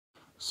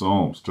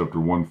Psalms chapter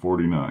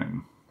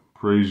 149.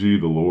 Praise ye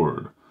the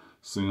Lord.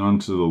 Sing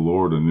unto the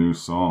Lord a new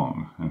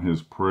song, and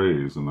his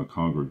praise in the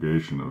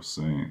congregation of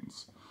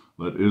saints.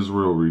 Let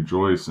Israel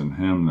rejoice in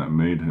him that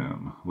made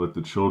him. Let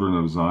the children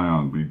of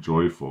Zion be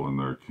joyful in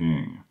their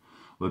King.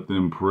 Let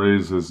them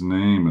praise his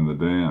name in the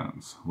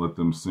dance. Let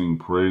them sing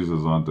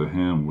praises unto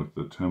him with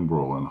the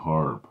timbrel and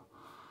harp.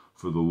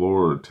 For the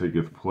Lord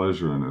taketh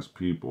pleasure in his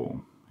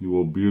people. He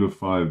will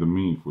beautify the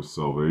meek with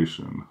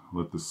salvation.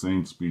 Let the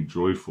saints be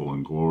joyful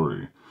in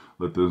glory.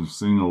 Let them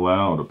sing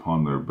aloud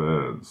upon their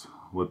beds.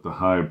 Let the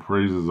high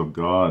praises of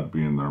God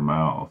be in their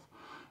mouth,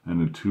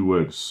 and a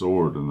two-edged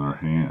sword in their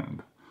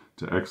hand,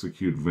 to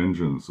execute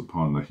vengeance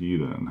upon the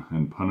heathen,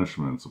 and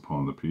punishments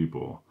upon the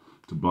people,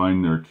 to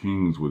bind their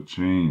kings with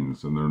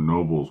chains, and their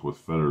nobles with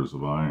fetters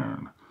of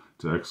iron,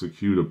 to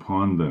execute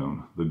upon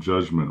them the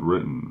judgment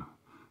written.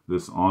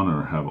 This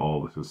honor have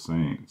all his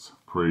saints.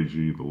 Praise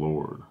ye the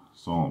Lord.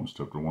 Psalms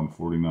chapter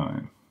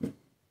 149.